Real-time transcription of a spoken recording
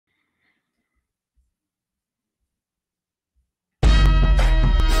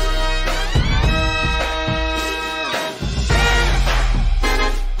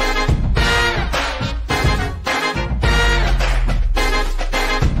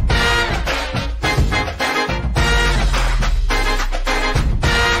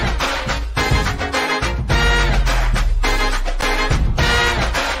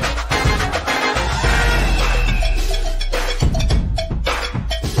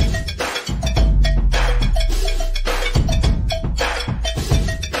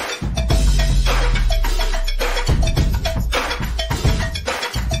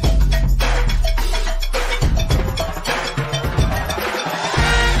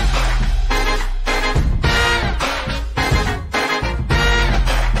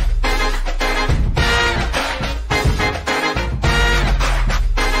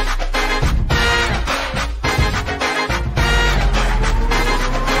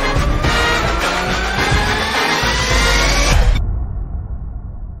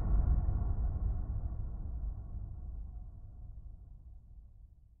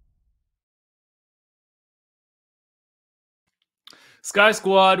Sky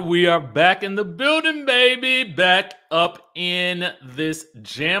Squad, we are back in the building, baby. Back up in this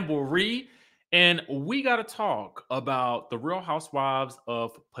jamboree. And we got to talk about the Real Housewives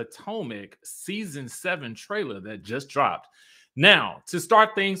of Potomac season 7 trailer that just dropped. Now, to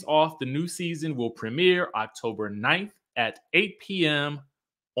start things off, the new season will premiere October 9th at 8 p.m.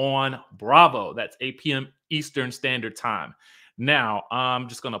 on Bravo. That's 8 p.m. Eastern Standard Time. Now, I'm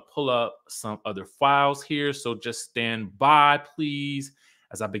just going to pull up some other files here. So just stand by, please,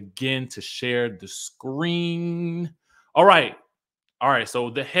 as I begin to share the screen. All right. All right. So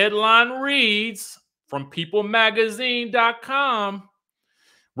the headline reads from peoplemagazine.com.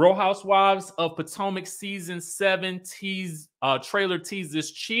 Real Housewives of Potomac season 7 trailer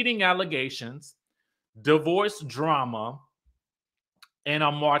teases cheating allegations, divorce drama, and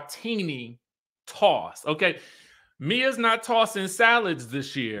a martini toss. Okay. Mia's not tossing salads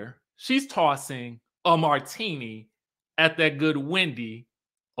this year. She's tossing a martini at that good Wendy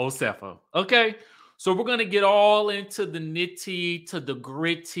Osefo. Okay. So we're going to get all into the nitty to the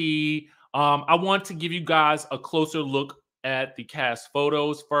gritty. I want to give you guys a closer look at the cast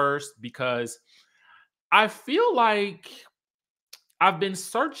photos first because I feel like I've been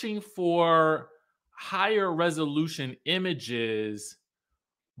searching for higher resolution images,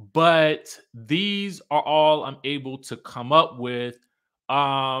 but these are all I'm able to come up with.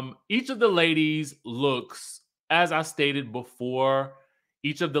 Each of the ladies looks, as I stated before,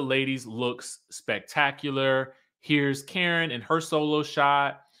 each of the ladies looks spectacular. Here's Karen in her solo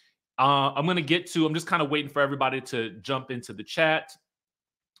shot. I'm just kind of waiting for everybody to jump into the chat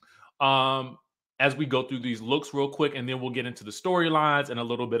as we go through these looks real quick, and then we'll get into the storylines and a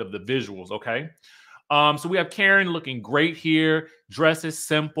little bit of the visuals, okay? So we have Karen looking great here. Dress is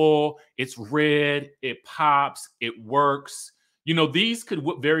simple. It's red. It pops. It works. You know, these could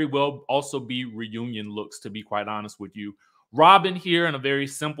very well also be reunion looks, to be quite honest with you. Robin here in a very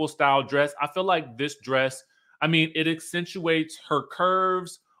simple style dress. I feel like this dress, I mean, it accentuates her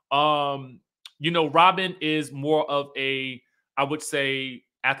curves. You know, Robin is more of a, I would say,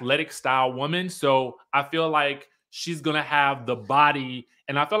 athletic style woman. So I feel like she's going to have the body,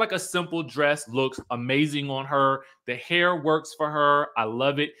 and I feel like a simple dress looks amazing on her. The hair works for her. I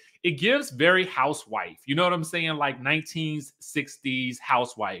love it. It gives very housewife. You know what I'm saying? Like 1960s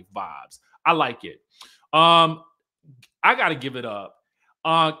housewife vibes. I like it. I got to give it up.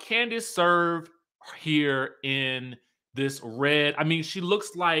 Candiace served here in this red. I mean, she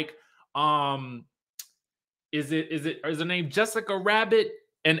looks like is her name Jessica Rabbit?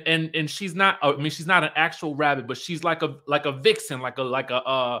 And she's not. I mean, she's not an actual rabbit, but she's like a vixen, like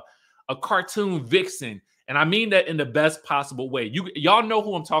a cartoon vixen. And I mean that in the best possible way. Y'all know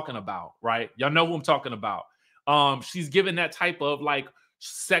who I'm talking about, right? Y'all know who I'm talking about. She's giving that type of like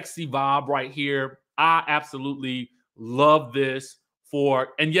sexy vibe right here. I absolutely love this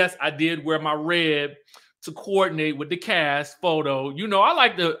and yes, I did wear my red to coordinate with the cast photo. You know, I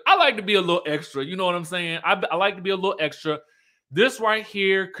like to be a little extra. You know what I'm saying? I like to be a little extra. This right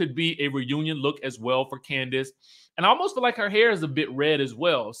here could be a reunion look as well for Candiace. And I almost feel like her hair is a bit red as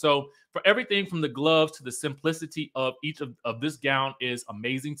well. So for everything from the gloves to the simplicity of each of this gown is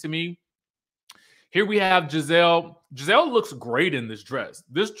amazing to me. Here we have Giselle. Giselle looks great in this dress.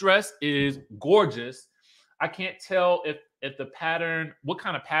 This dress is gorgeous. I can't tell if the pattern, what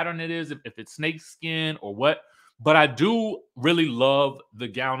kind of pattern it is, if it's snake skin or what, but I do really love the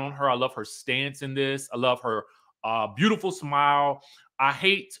gown on her. I love her stance in this. I love her beautiful smile. I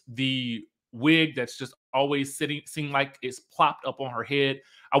hate the wig that's just always seem like it's plopped up on her head.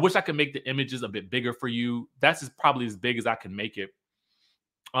 I wish I could make the images a bit bigger for you. That's probably as big as I can make it.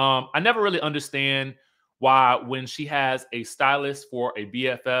 I never really understand why when she has a stylist for a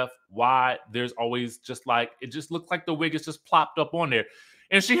BFF, why there's always just like, it just looks like the wig is just plopped up on there.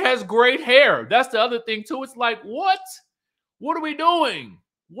 And she has great hair. That's the other thing too. It's like, what? What are we doing?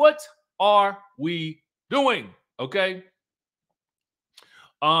 What are we doing? Okay.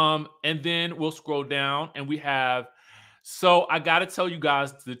 And then we'll scroll down and we have, so I got to tell you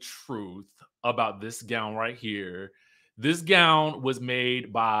guys the truth about this gown right here. This gown was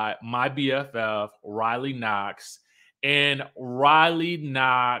made by my BFF, Riley Knox, and Riley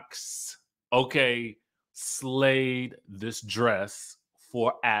Knox, okay, slayed this dress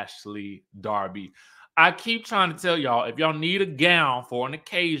for Ashley Darby. I keep trying to tell y'all, if y'all need a gown for an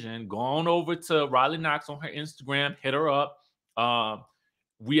occasion, go on over to Riley Knox on her Instagram, hit her up.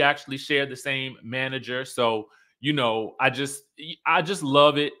 We actually share the same manager, so you know, I just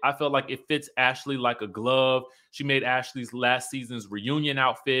love it. I felt like it fits Ashley like a glove. She made Ashley's last season's reunion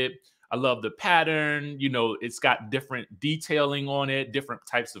outfit. I love the pattern. You know, it's got different detailing on it, different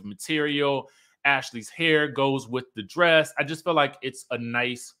types of material. Ashley's hair goes with the dress. I just feel like it's an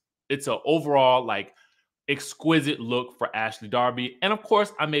overall like exquisite look for Ashley Darby. And of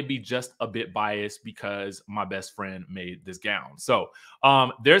course, I may be just a bit biased because my best friend made this gown. So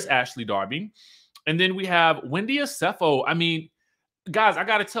there's Ashley Darby. And then we have Wendy Acefo. I mean, guys, I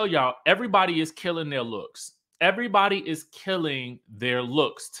got to tell y'all, everybody is killing their looks. Everybody is killing their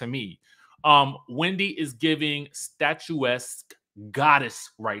looks to me. Wendy is giving statuesque goddess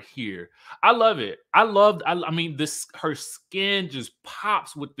right here. I love it. I mean, her skin just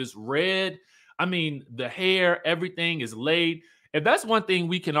pops with this red. I mean, the hair, everything is laid. If that's one thing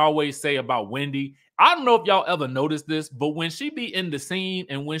we can always say about Wendy, I don't know if y'all ever noticed this, but when she be in the scene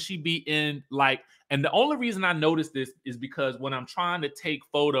and when she be in like, and the only reason I notice this is because when I'm trying to take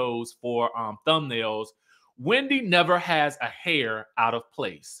photos for thumbnails, Wendy never has a hair out of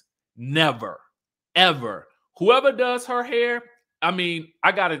place. Never, ever. Whoever does her hair, I mean,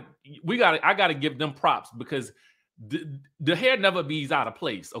 I gotta give them props because the hair never bees out of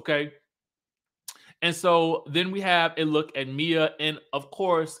place, okay? And so then we have a look at Mia, and of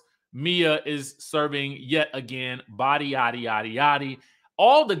course, Mia is serving yet again body yaddy yaddy yaddy.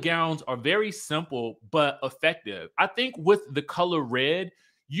 All the gowns are very simple but effective. I think with the color red,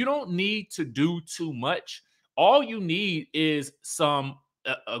 you don't need to do too much. All you need is some,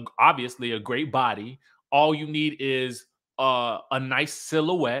 obviously, a great body. All you need is a nice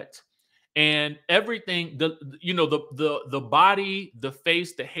silhouette, and everything. The body, the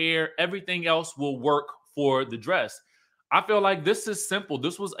face, the hair, everything else will work for the dress. I feel like this is simple.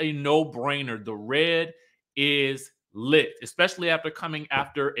 This was a no-brainer. The red is lit, especially after coming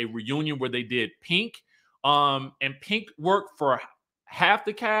after a reunion where they did pink. And pink worked for half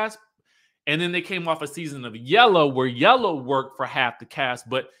the cast. And then they came off a season of yellow where yellow worked for half the cast.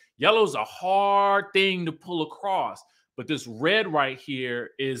 But yellow's a hard thing to pull across. But this red right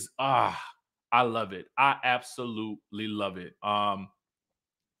here is, I love it. I absolutely love it.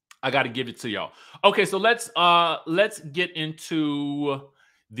 I got to give it to y'all. Okay, so let's get into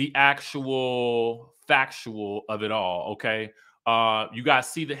the actual factual of it all, okay? You guys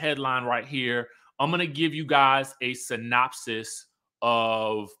see the headline right here. I'm going to give you guys a synopsis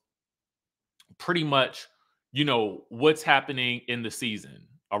of pretty much, what's happening in the season,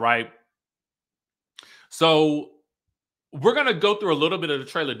 all right? So we're going to go through a little bit of the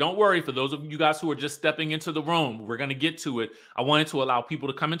trailer. Don't worry, for those of you guys who are just stepping into the room, we're going to get to it. I wanted to allow people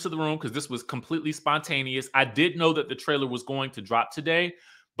to come into the room because this was completely spontaneous. I did know that the trailer was going to drop today,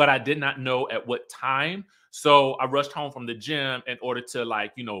 but I did not know at what time. So I rushed home from the gym in order to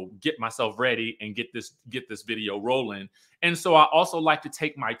get myself ready and get this video rolling. And so I also like to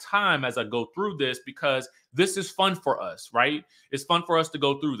take my time as I go through this because this is fun for us, right? It's fun for us to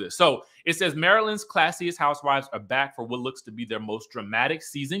go through this. So it says Maryland's classiest housewives are back for what looks to be their most dramatic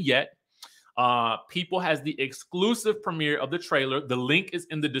season yet. People has the exclusive premiere of the trailer. The link is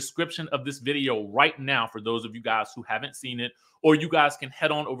in the description of this video right now for those of you guys who haven't seen it, or you guys can head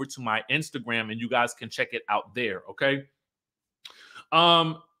on over to my Instagram and you guys can check it out there, okay?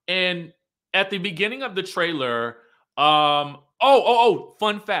 And at the beginning of the trailer, fun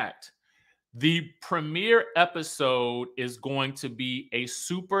fact. The premiere episode is going to be a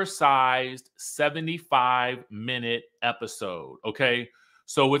supersized 75-minute episode, okay?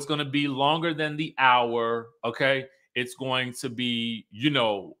 So it's going to be longer than the hour, okay? It's going to be,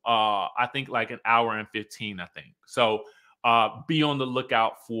 I think like an hour and 15, I think. So be on the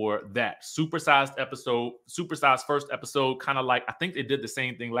lookout for that. Supersized first episode, kind of like, I think they did the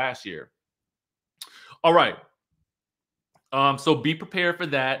same thing last year. All right. So be prepared for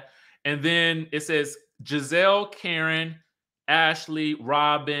that. And then it says Giselle, Karen, Ashley,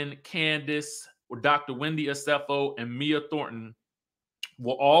 Robin, Candiace, Dr. Wendy Acefo, and Mia Thornton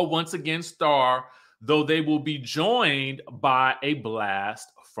will all once again star, though they will be joined by a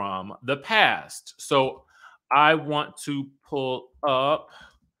blast from the past. So I want to pull up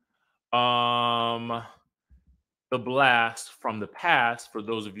the blast from the past for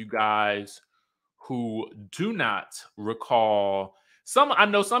those of you guys who do not recall. I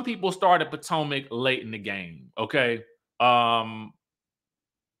know some people started Potomac late in the game, okay? And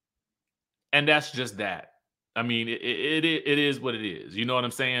that's just that. I mean, it is what it is. You know what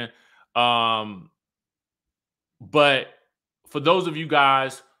I'm saying? But for those of you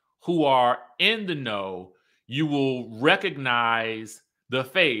guys who are in the know, you will recognize the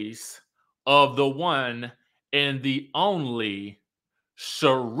face of the one and the only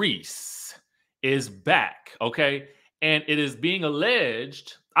Charisse is back, okay? And it is being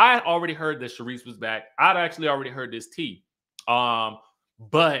alleged, I had already heard that Charisse was back. I'd actually already heard this tea.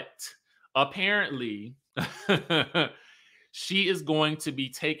 But apparently, she is going to be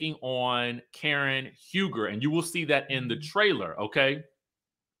taking on Karen Huger, and you will see that in the trailer, okay?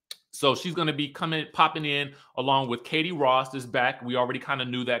 So she's going to be popping in along with Katie Ross is back. We already kind of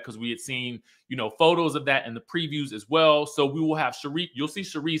knew that because we had seen, photos of that in the previews as well. So we will have Charisse. You'll see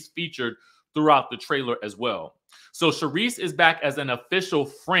Charisse featured throughout the trailer as well. So Charisse is back as an official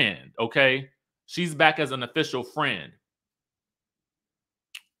friend, okay? She's back as an official friend.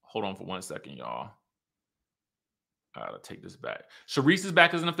 Hold on for 1 second, y'all. I gotta take this back. Charisse is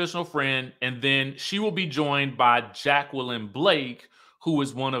back as an official friend, and then she will be joined by Jacqueline Blake, who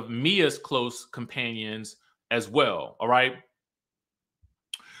is one of Mia's close companions as well, all right?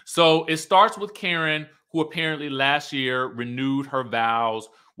 So it starts with Karen, who apparently last year renewed her vows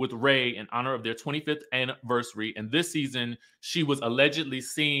with Ray in honor of their 25th anniversary. And this season, she was allegedly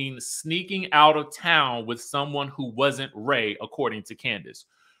seen sneaking out of town with someone who wasn't Ray, according to Candiace.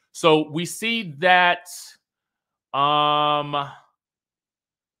 So we see that...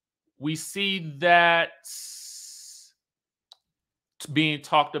 being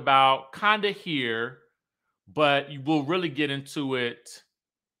talked about kind of here, but you will really get into it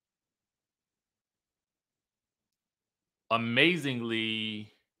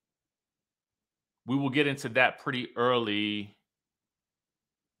amazingly. We will get into that pretty early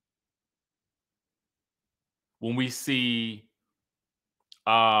when we see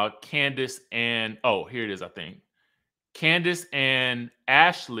Candiace and, here it is, I think. Candiace and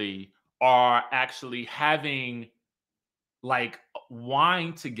Ashley are actually having like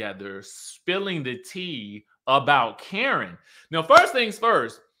wine together, spilling the tea about Karen. Now, first things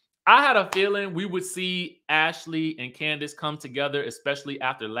first, I had a feeling we would see Ashley and Candiace come together, especially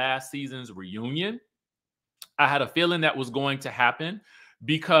after last season's reunion. I had a feeling that was going to happen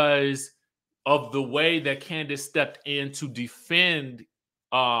because of the way that Candiace stepped in to defend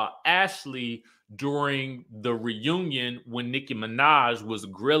Ashley during the reunion when Nicki Minaj was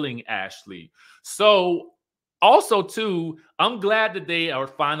grilling Ashley. So also, too, I'm glad that they are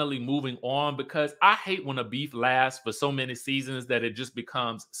finally moving on because I hate when a beef lasts for so many seasons that it just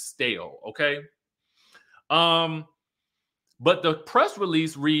becomes stale, okay? But the press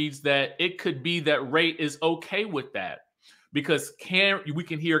release reads that it could be that Ray is okay with that because we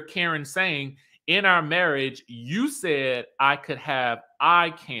can hear Karen saying, in our marriage, you said I could have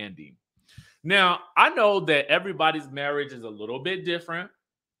eye candy. Now, I know that everybody's marriage is a little bit different.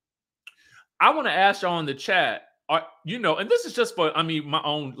 I want to ask y'all in the chat, and this is just for, my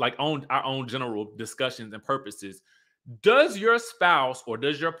own, our own general discussions and purposes. Does your spouse or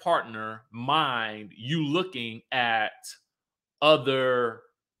does your partner mind you looking at other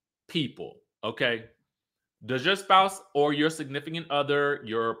people? Okay. Does your spouse or your significant other,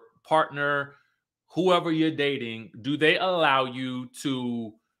 your partner, whoever you're dating, do they allow you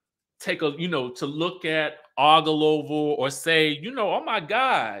to take a, to look at, ogle over, or say, oh my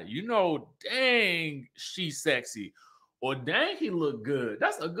God, dang, she's sexy, or dang, he look good.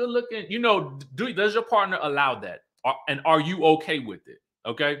 That's a good looking, does your partner allow that? And are you okay with it?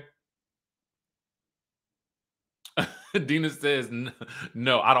 Okay. Dina says,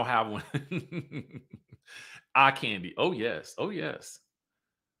 no, I don't have one. Eye candy. Oh, yes. Oh, yes.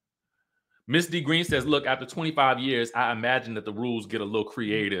 Miss D. Green says, look, after 25 years, I imagine that the rules get a little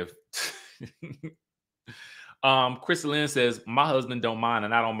creative. Chris Lynn says, my husband don't mind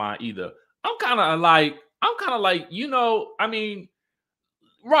and I don't mind either. I'm kind of like,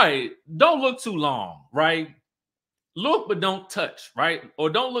 right. Don't look too long, right? Look, but don't touch, right? Or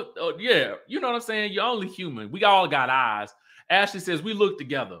don't look, yeah. You know what I'm saying? You're only human. We all got eyes. Ashley says, we look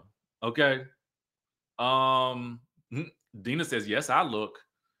together. Okay. Dina says, yes, I look.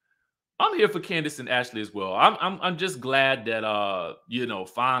 I'm here for Candiace and Ashley as well. I'm just glad that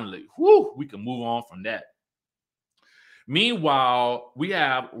finally, we can move on from that. Meanwhile, we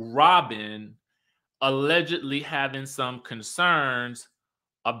have Robin allegedly having some concerns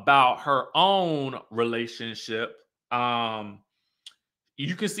about her own relationship. You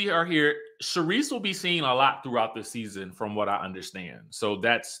can see her here. Charisse will be seen a lot throughout the season, from what I understand. So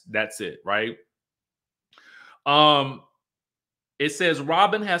that's it, right? It says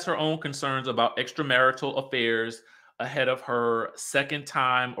Robin has her own concerns about extramarital affairs ahead of her second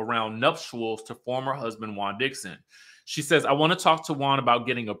time around nuptials to former husband Juan Dixon. She says, I want to talk to Juan about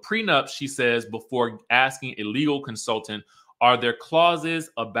getting a prenup, she says, before asking a legal consultant, are there clauses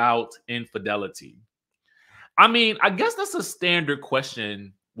about infidelity? I guess that's a standard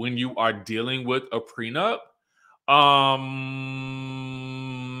question when you are dealing with a prenup.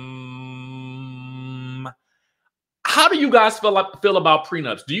 How do you guys feel about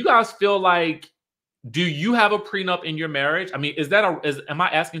prenups? Do you guys feel like, do you have a prenup in your marriage? Am I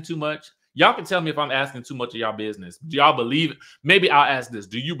asking too much? Y'all can tell me if I'm asking too much of y'all business. Do y'all believe? Maybe I'll ask this.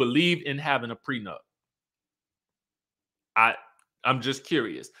 Do you believe in having a prenup? I'm just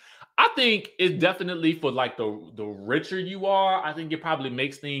curious. I think it's definitely for like the richer you are, I think it probably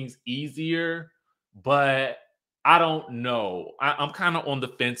makes things easier, but I don't know. I'm kind of on the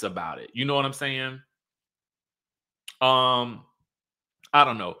fence about it. You know what I'm saying? Um, I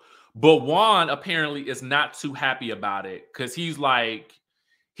don't know. But Juan apparently is not too happy about it because he's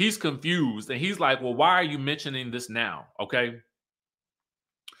confused and he's like, well, why are you mentioning this now? Okay.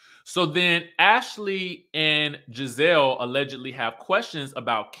 So then Ashley and Giselle allegedly have questions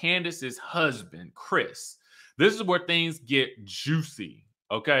about Candiace's husband, Chris. This is where things get juicy.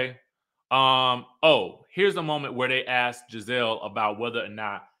 Okay. Here's a moment where they ask Giselle about whether or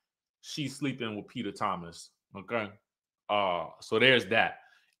not she's sleeping with Peter Thomas. Okay. So there's that.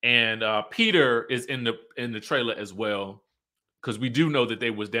 And Peter is in the trailer as well, because we do know that they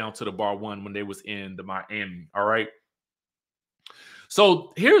was down to the bar one when they was in the Miami. All right.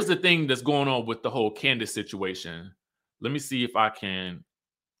 So here's the thing that's going on with the whole Candiace situation. Let me see if I can.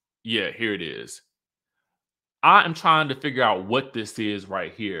 Yeah, here it is. I am trying to figure out what this is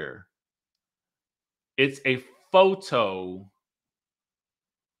right here. It's a photo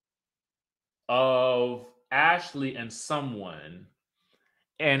of Ashley and someone,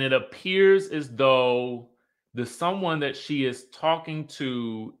 and it appears as though the someone that she is talking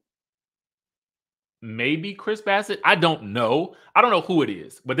to maybe Chris Bassett. I don't know. I don't know who it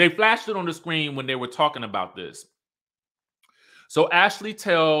is, but they flashed it on the screen when they were talking about this. So Ashley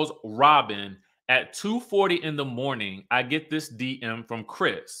tells Robin at 2:40 in the morning, I get this DM from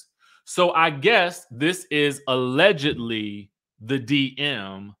Chris. So I guess this is allegedly the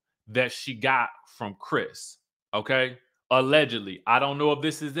DM that she got from Chris. Okay. Allegedly. I don't know if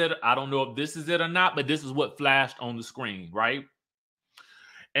this is it. I don't know if this is it or not, but this is what flashed on the screen. Right.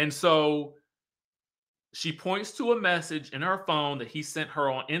 And so she points to a message in her phone that he sent her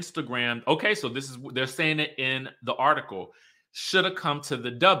on Instagram. Okay. So this is, they're saying it in the article. Should have come to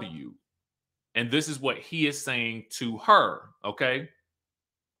the W. And this is what he is saying to her. Okay.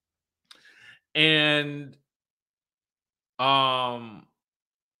 And I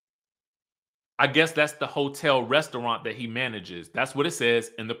guess that's the hotel restaurant that he manages. That's what it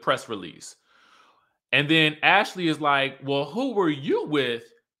says in the press release. And then Ashley is like, well, who were you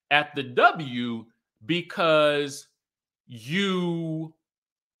with at the W? Because you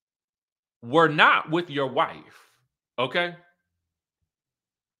were not with your wife. Okay.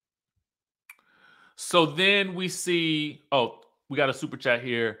 So then we see, we got a super chat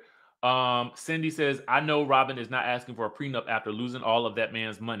here. Cindy says, I know Robin is not asking for a prenup after losing all of that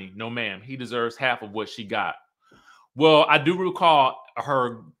man's money. No, ma'am. He deserves half of what she got. Well, I do recall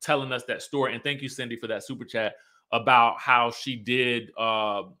her telling us that story. And thank you, Cindy, for that super chat about how she did,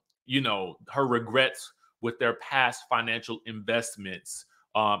 her regrets with their past financial investments,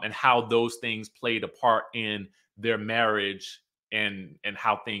 and how those things played a part in their marriage and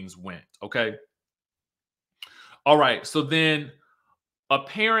how things went. Okay. All right. So then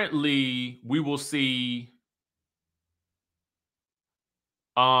apparently we will see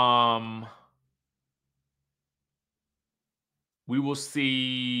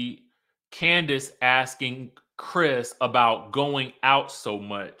Candiace asking Chris about going out so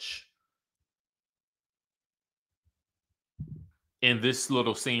much in this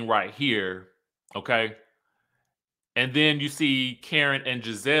little scene right here. Okay. And then you see Karen and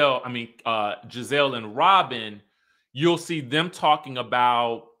Giselle and Robin. You'll see them talking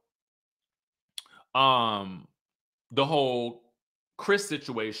about the whole Chris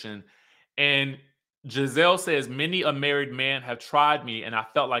situation. And Giselle says, many a married man have tried me, and I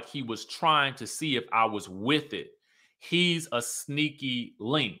felt like he was trying to see if I was with it. He's a sneaky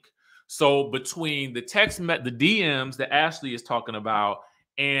link. So between the the DMs that Ashley is talking about,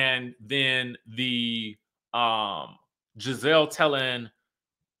 and then the Giselle telling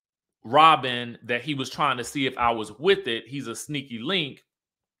Robin that he was trying to see if I was with it, he's a sneaky link.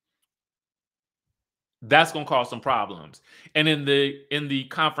 That's going to cause some problems. And in the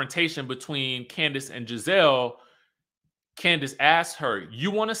confrontation between Candiace and Giselle, Candiace asked her,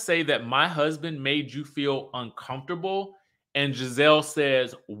 you want to say that my husband made you feel uncomfortable? And Giselle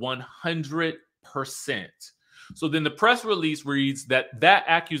says 100%. So then the press release reads that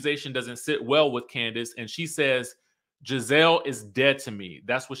accusation doesn't sit well with Candiace. And she says, Giselle is dead to me.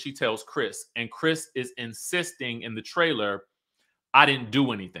 That's what she tells Chris. And Chris is insisting in the trailer, I didn't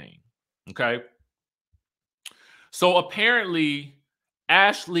do anything. Okay. So apparently,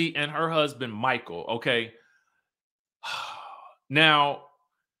 Ashley and her husband, Michael, okay. Now,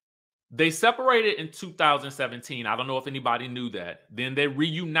 They separated in 2017. I don't know if anybody knew that. Then they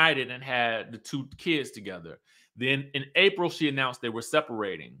reunited and had the 2 kids together. Then in April, she announced they were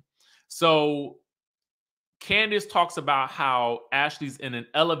separating. So Candiace talks about how Ashley's in an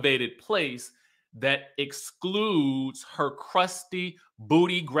elevated place that excludes her crusty,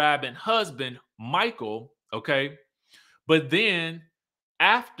 booty grabbing husband, Michael. Okay. But then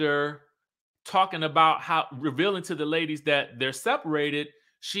after talking about how revealing to the ladies that they're separated,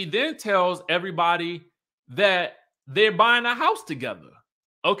 she then tells everybody that they're buying a house together.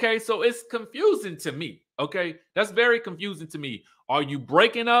 Okay, so it's confusing to me. Okay, that's very confusing to me. Are you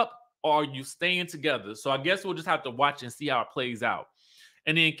breaking up or are you staying together? So I guess we'll just have to watch and see how it plays out.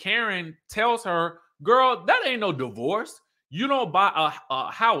 And then Karen tells her, girl, that ain't no divorce. You don't buy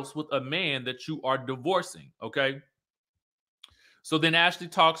a house with a man that you are divorcing. Okay. So then Ashley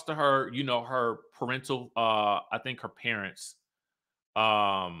talks to her, you know, her parental, I think her parents,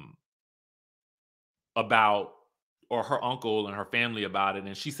 um, about, or her uncle and her family about it.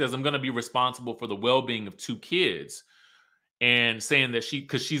 And she says, I'm going to be responsible for the well-being of 2 kids. And saying that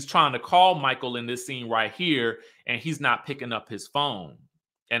because she's trying to call Michael in this scene right here, and he's not picking up his phone.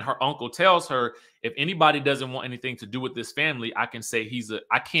 And her uncle tells her, if anybody doesn't want anything to do with this family, I can't say he's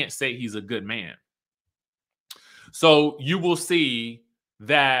a good man. So you will see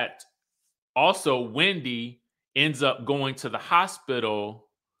that also Wendy ends up going to the hospital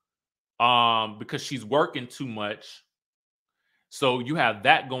because she's working too much. So you have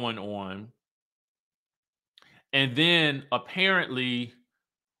that going on. And then apparently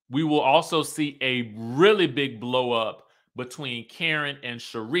we will also see a really big blow up between Karen and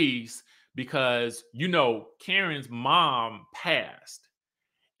Charisse because, you know, Karen's mom passed.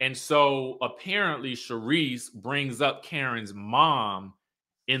 And so apparently Charisse brings up Karen's mom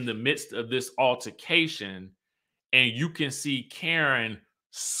in the midst of this altercation. And you can see Karen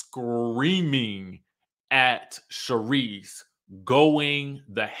screaming at Charisse, going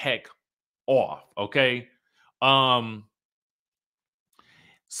the heck off. Okay.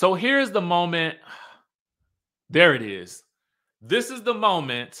 So here's the moment. There it is. This is the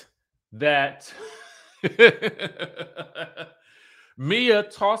moment that Mia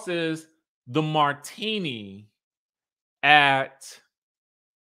tosses the martini at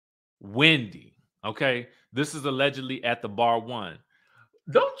Wendy. Okay. This is allegedly at the bar 1.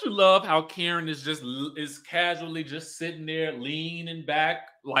 Don't you love how Karen is casually just sitting there leaning back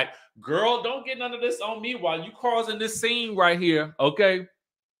like, girl, don't get none of this on me while you causing this scene right here. Okay.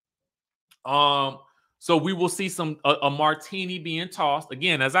 So we will see a martini being tossed.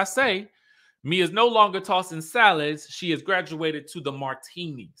 Again, as I say, Mia's no longer tossing salads. She has graduated to the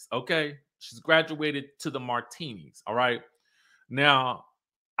martinis. Okay. She's graduated to the martinis. All right. Now,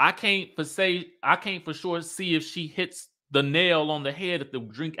 I can't for sure see if she hits the nail on the head if the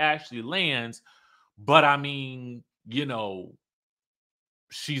drink actually lands, but I mean, you know,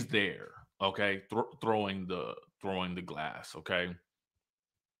 she's there, okay, throwing the glass, okay.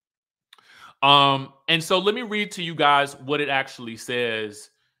 And so let me read to you guys what it actually says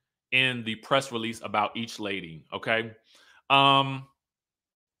in the press release about each lady, okay. Let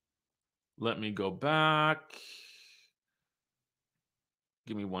me go back.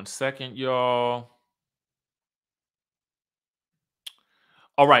 Give me 1 second, y'all.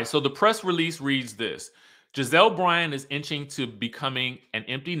 All right, so the press release reads this. Giselle Bryant is inching to becoming an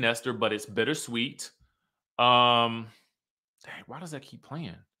empty nester, but it's bittersweet. Dang, why does that keep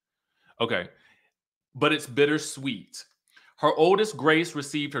playing? Okay, but it's bittersweet. Her oldest, Grace,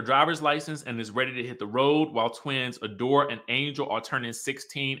 received her driver's license and is ready to hit the road, while twins Adore and Angel are turning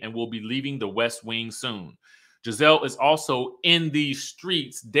 16 and will be leaving the West Wing soon. Giselle is also in these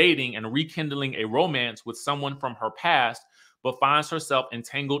streets dating and rekindling a romance with someone from her past, but finds herself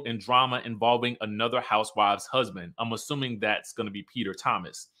entangled in drama involving another housewife's husband. I'm assuming that's going to be Peter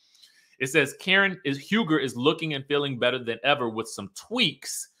Thomas. It says Huger is looking and feeling better than ever with some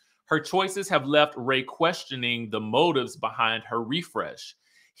tweaks. Her choices have left Ray questioning the motives behind her refresh.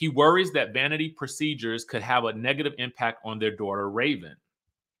 He worries that vanity procedures could have a negative impact on their daughter, Raven.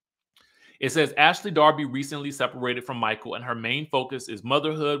 It says Ashley Darby recently separated from Michael, and her main focus is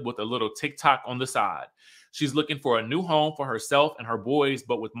motherhood with a little TikTok on the side. She's looking for a new home for herself and her boys,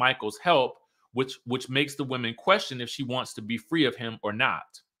 but with Michael's help, which makes the women question if she wants to be free of him or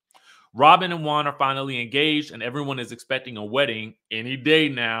not. Robin and Juan are finally engaged, and everyone is expecting a wedding any day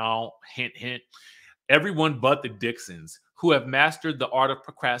now. Hint, hint. Everyone but the Dixons, who have mastered the art of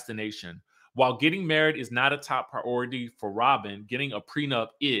procrastination. While getting married is not a top priority for Robin, getting a prenup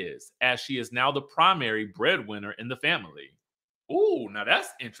is, as she is now the primary breadwinner in the family. Ooh, now that's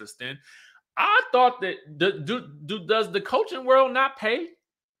interesting. I thought that does the coaching world not pay?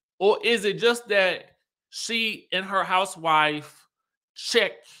 Or is it just that she and her housewife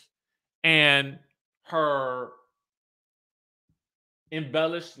check and her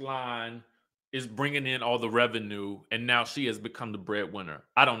embellished line is bringing in all the revenue and now she has become the breadwinner?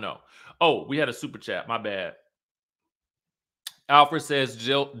 I don't know. Oh, we had a super chat. My bad. Alfred says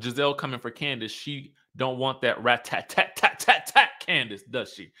Giselle coming for Candace. She don't want that rat tat tat tat tat tat Candace,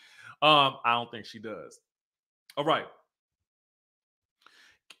 does she? I don't think she does. All right.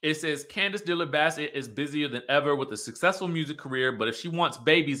 It says Candace Dillard Bassett is busier than ever with a successful music career, but if she wants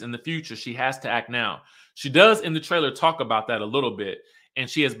babies in the future, she has to act now. She does in the trailer talk about that a little bit, and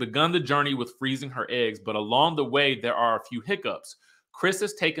she has begun the journey with freezing her eggs, but along the way, there are a few hiccups. Chris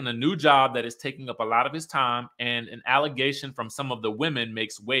has taken a new job that is taking up a lot of his time, and an allegation from some of the women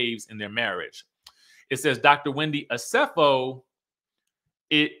makes waves in their marriage. It says Dr. Wendy Acefo,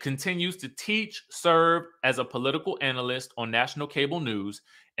 it continues to teach, serve as a political analyst on national cable news,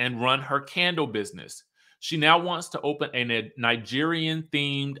 and run her candle business. She now wants to open a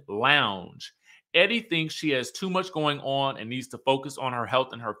Nigerian-themed lounge. Eddie thinks she has too much going on and needs to focus on her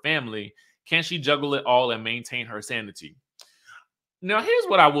health and her family. Can she juggle it all and maintain her sanity? Now, here's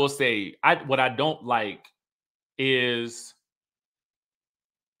what I will say. What I don't like is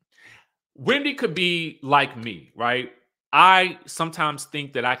Wendy could be like me, right? I sometimes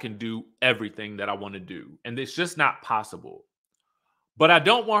think that I can do everything that I want to do, and it's just not possible. But I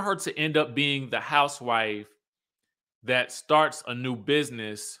don't want her to end up being the housewife that starts a new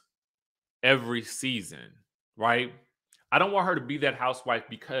business every season, right? I don't want her to be that housewife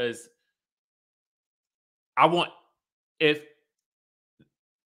because if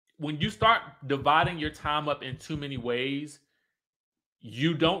when you start dividing your time up in too many ways,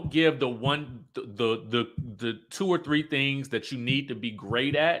 you don't give the two or three things that you need to be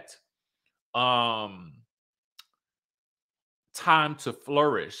great at time to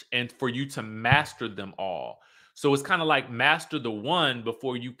flourish and for you to master them all. So it's kind of like master the one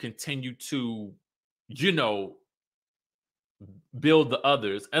before you continue to, build the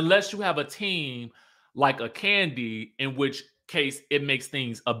others, unless you have a team like a Candy, in which case it makes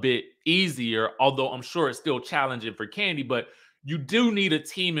things a bit easier, although I'm sure it's still challenging for Candy. But you do need a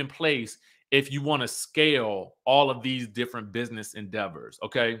team in place if you want to scale all of these different business endeavors.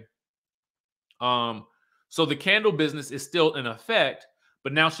 Okay. So the candle business is still in effect,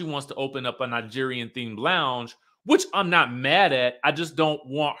 but now she wants to open up a Nigerian themed lounge, which I'm not mad at. I just don't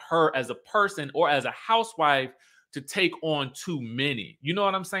want her as a person or as a housewife to take on too many. You know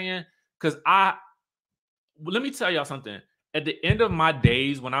what I'm saying? Because let me tell y'all something. At the end of my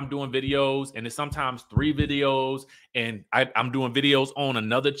days, when I'm doing videos, and it's sometimes 3 videos, and I'm doing videos on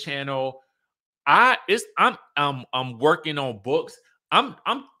another channel, I'm working on books. I'm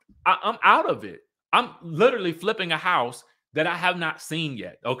out of it. I'm literally flipping a house that I have not seen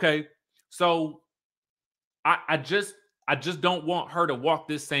yet. Okay, so I just don't want her to walk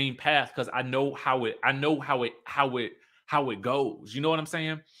this same path because I know how it goes. You know what I'm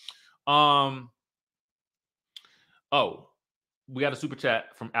saying? Oh, we got a super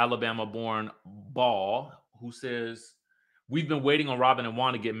chat from Alabama-born Ball who says, "We've been waiting on Robin and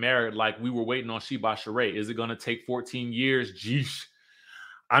Juan to get married like we were waiting on Sheba Sheree. Is it going to take 14 years? Jeez."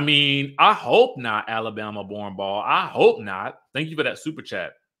 I mean, I hope not, Alabama-born Ball. I hope not. Thank you for that super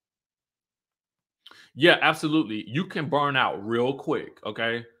chat. Yeah, absolutely. You can burn out real quick,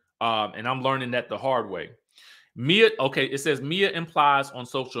 okay? And I'm learning that the hard way. It says Mia implies on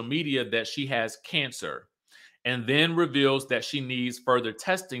social media that she has cancer and then reveals that she needs further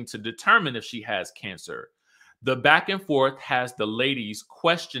testing to determine if she has cancer. The back and forth has the ladies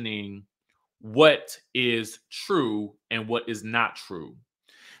questioning what is true and what is not true.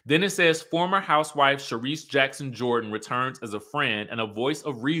 Then it says former housewife Sharice Jackson Jordan returns as a friend and a voice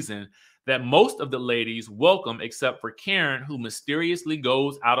of reason that most of the ladies welcome except for Karen, who mysteriously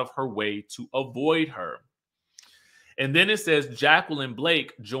goes out of her way to avoid her. And then it says Jacqueline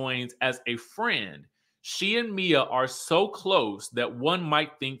Blake joins as a friend. She and Mia are so close that one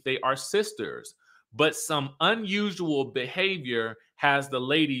might think they are sisters, but some unusual behavior has the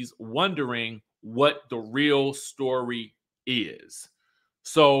ladies wondering what the real story is.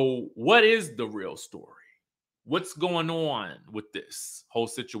 So, what is the real story? What's going on with this whole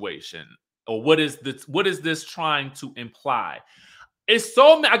situation? Or what is this trying to imply?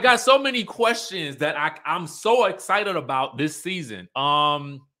 I got so many questions that I'm so excited about this season.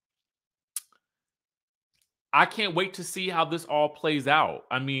 I can't wait to see how this all plays out.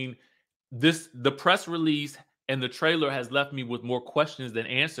 I mean, the press release and the trailer has left me with more questions than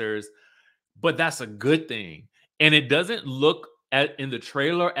answers, but that's a good thing. And it doesn't look in the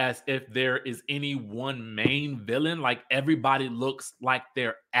trailer as if there is any one main villain. Like everybody looks like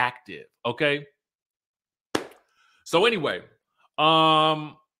they're active. Okay. So anyway,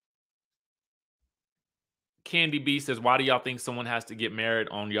 Candy B says, why do y'all think someone has to get married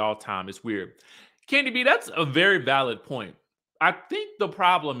on y'all time? It's weird. Candy B, that's a very valid point. I think the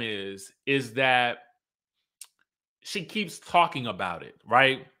problem is that she keeps talking about it,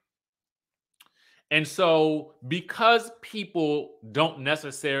 right? And so because people don't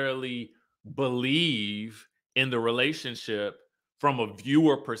necessarily believe in the relationship from a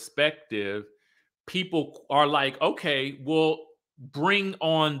viewer perspective, people are like, okay, well, bring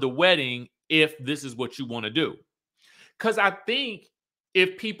on the wedding if this is what you want to do. Because I think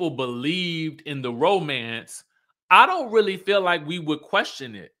if people believed in the romance, I don't really feel like we would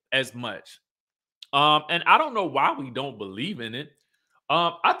question it as much. And I don't know why we don't believe in it.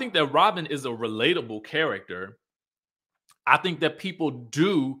 I think that Robin is a relatable character. I think that people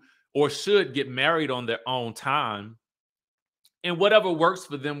do or should get married on their own time, and whatever works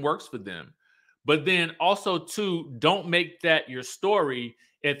for them works for them. But then also too, don't make that your story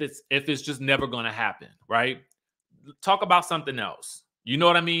if it's just never going to happen, right? Talk about something else. You know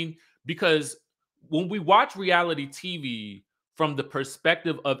what I mean? Because when we watch reality TV from the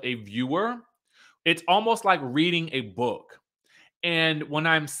perspective of a viewer, it's almost like reading a book. And when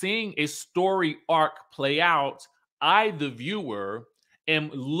I'm seeing a story arc play out, I, the viewer, am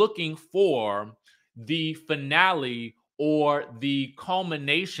looking for the finale or the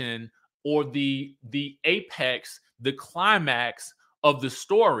culmination or the apex, the climax of the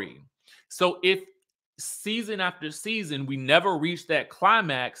story. So if season after season we never reach that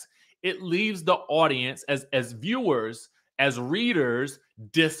climax, it leaves the audience as viewers, as readers,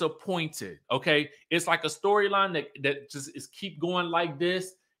 disappointed. Okay, it's like a storyline that just is keep going like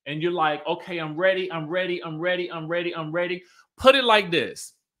this, and you're like, okay, I'm ready, I'm ready, I'm ready, I'm ready, I'm ready. Put it like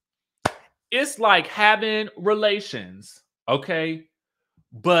this: it's like having relations, okay,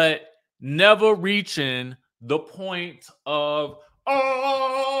 but never reaching the point of,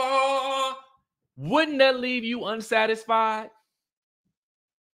 oh, wouldn't that leave you unsatisfied?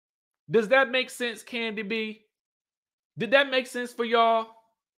 Does that make sense, Candy B? Did that make sense for y'all?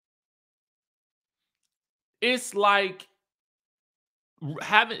 It's like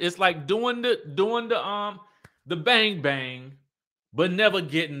it's like doing the bang bang, but never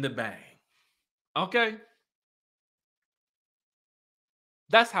getting the bang. Okay?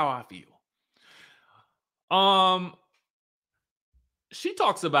 That's how I feel. She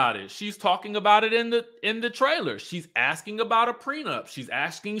talks about it. She's talking about it in the trailer. She's asking about a prenup. She's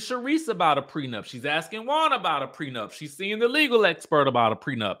asking Sharice about a prenup. She's asking Juan about a prenup. She's seeing the legal expert about a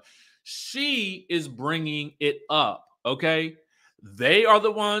prenup. She is bringing it up, okay? They are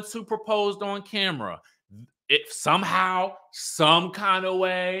the ones who proposed on camera. If somehow, some kind of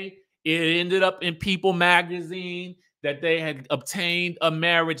way, it ended up in People magazine that they had obtained a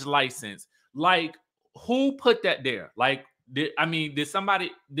marriage license. Like, who put that there? Like, did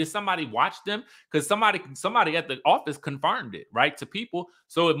somebody watch them? Because somebody at the office confirmed it, right, to people.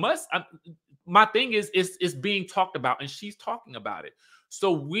 So it must. My thing is, it's being talked about, and she's talking about it.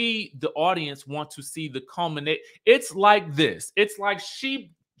 So we, the audience, want to see the culminate. It's like this. It's like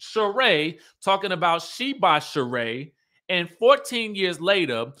Sheree talking about She by Sheree, and 14 years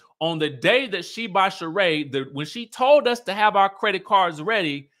later, on the day that She by Sheree, when she told us to have our credit cards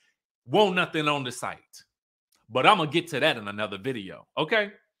ready, won't nothing on the site. But I'm gonna get to that in another video.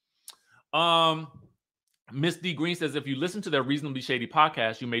 Okay. Miss D Green says, if you listen to their Reasonably Shady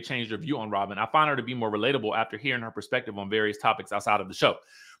podcast, you may change your view on Robin. I find her to be more relatable after hearing her perspective on various topics outside of the show.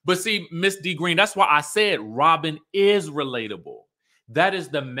 But see, Miss D Green, that's why I said Robin is relatable. That is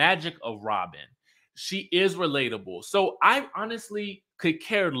the magic of Robin. She is relatable. So I honestly could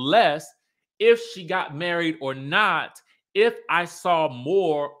care less if she got married or not, if I saw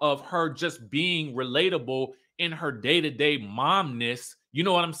more of her just being relatable in her day-to-day momness, you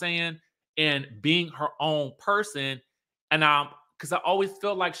know what I'm saying? And being her own person. And because I always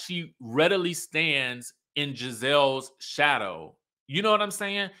felt like she readily stands in Giselle's shadow. You know what I'm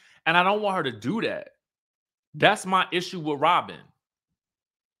saying? And I don't want her to do that. That's my issue with Robin.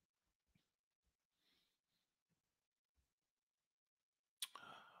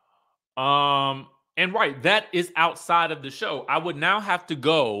 And right, that is outside of the show. I would now have to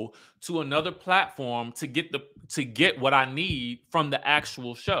go to another platform to get what I need from the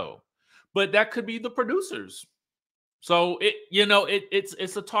actual show. But that could be the producers. So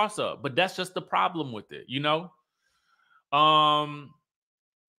it's a toss up, but that's just the problem with it,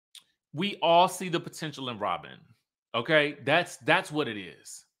 we all see the potential in Robin. Okay? That's what it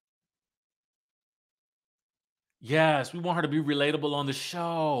is. Yes, we want her to be relatable on the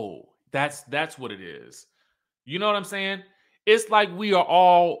show. That's what it is. You know what I'm saying? It's like we are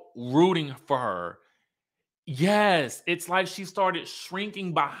all rooting for her. Yes, it's like she started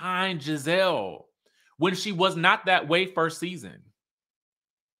shrinking behind Giselle when she was not that way first season.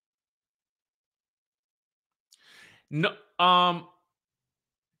 No,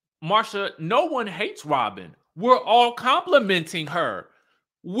 Marsha, no one hates Robin. We're all complimenting her.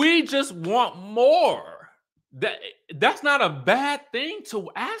 We just want more. That's not a bad thing to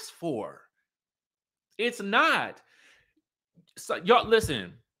ask for. It's not. So y'all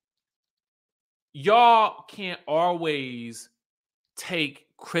listen. Y'all can't always take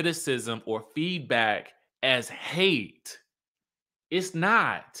criticism or feedback as hate. It's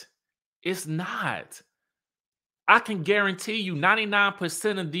not. It's not. I can guarantee you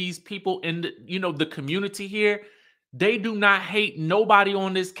 99% of these people in the community here, they do not hate nobody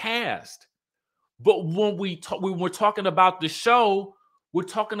on this cast. But when we're talking about the show, we're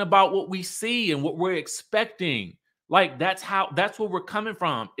talking about what we see and what we're expecting. Like that's where we're coming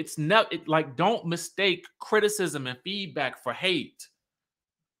from. It's not like don't mistake criticism and feedback for hate.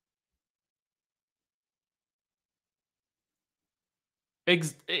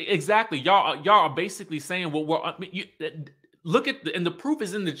 Exactly. Y'all are basically saying what we're look at and the proof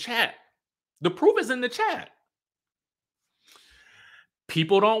is in the chat. The proof is in the chat.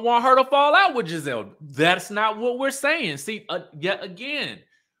 People don't want her to fall out with Giselle. That's not what we're saying. See, yet again,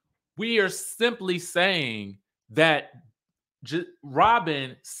 we are simply saying that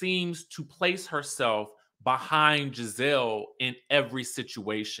Robin seems to place herself behind Giselle in every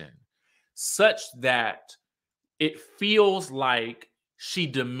situation, such that it feels like she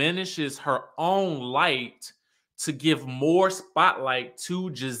diminishes her own light to give more spotlight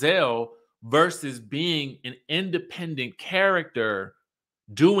to Giselle versus being an independent character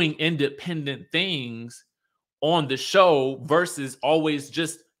doing independent things on the show versus always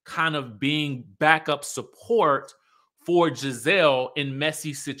just kind of being backup support for Giselle in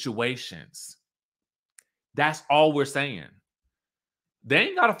messy situations. That's all we're saying. They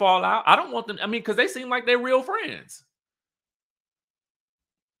ain't got to fall out. I don't want them. I mean, because they seem like they're real friends.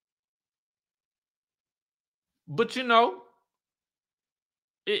 But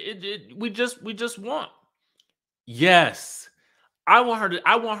we just want. Yes. I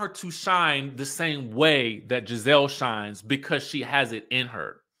want her to shine the same way that Giselle shines because she has it in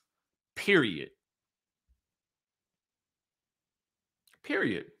her. Period.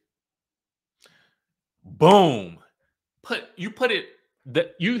 Period. Boom. You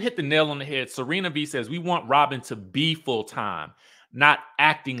hit the nail on the head. Serena V says we want Robin to be full-time, not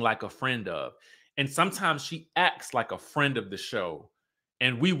acting like a friend of. And sometimes she acts like a friend of the show.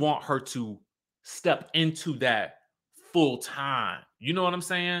 And we want her to step into that full time. You know what I'm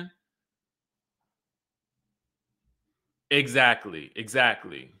saying? Exactly.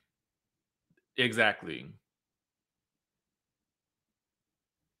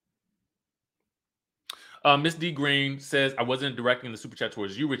 Miss D Green says, I wasn't directing the super chat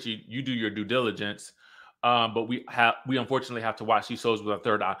towards you, Richie. You do your due diligence. But we unfortunately have to watch these shows with a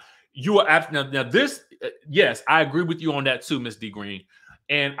third eye. You are now this, yes, I agree with you on that too, Miss D Green.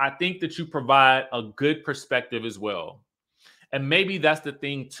 And I think that you provide a good perspective as well. And maybe that's the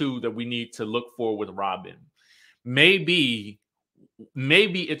thing too that we need to look for with Robin. Maybe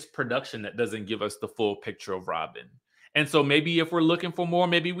it's production that doesn't give us the full picture of Robin. And so maybe if we're looking for more,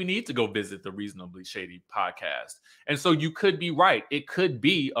 maybe we need to go visit the Reasonably Shady podcast. And so you could be right. It could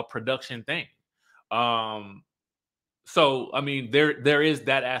be a production thing. So I mean, there is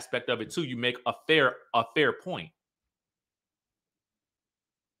that aspect of it too. You make a fair point.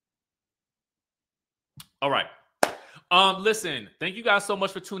 All right. Listen, thank you guys so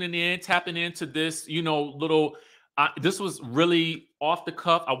much for tuning in, tapping into this, little. This was really off the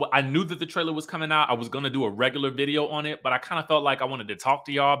cuff. I knew that the trailer was coming out. I was going to do a regular video on it, but I kind of felt like I wanted to talk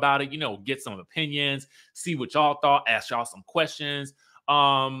to y'all about it, get some opinions, see what y'all thought, ask y'all some questions.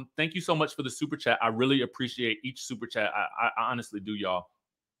 Thank you so much for the super chat. I really appreciate each super chat. I honestly do, y'all.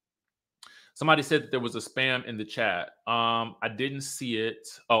 Somebody said that there was a spam in the chat. I didn't see it.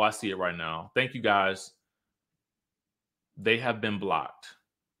 Oh, I see it right now. Thank you guys. They have been blocked.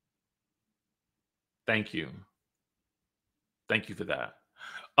 Thank you. Thank you for that.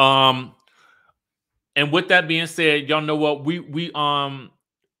 And with that being said, y'all know what y'all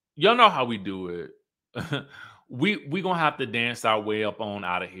know how we do it. we gonna have to dance our way up on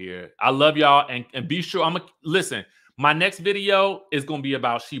out of here. I love y'all, and be sure listen. My next video is gonna be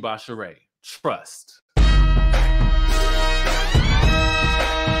about Sheba Sheree. Trust.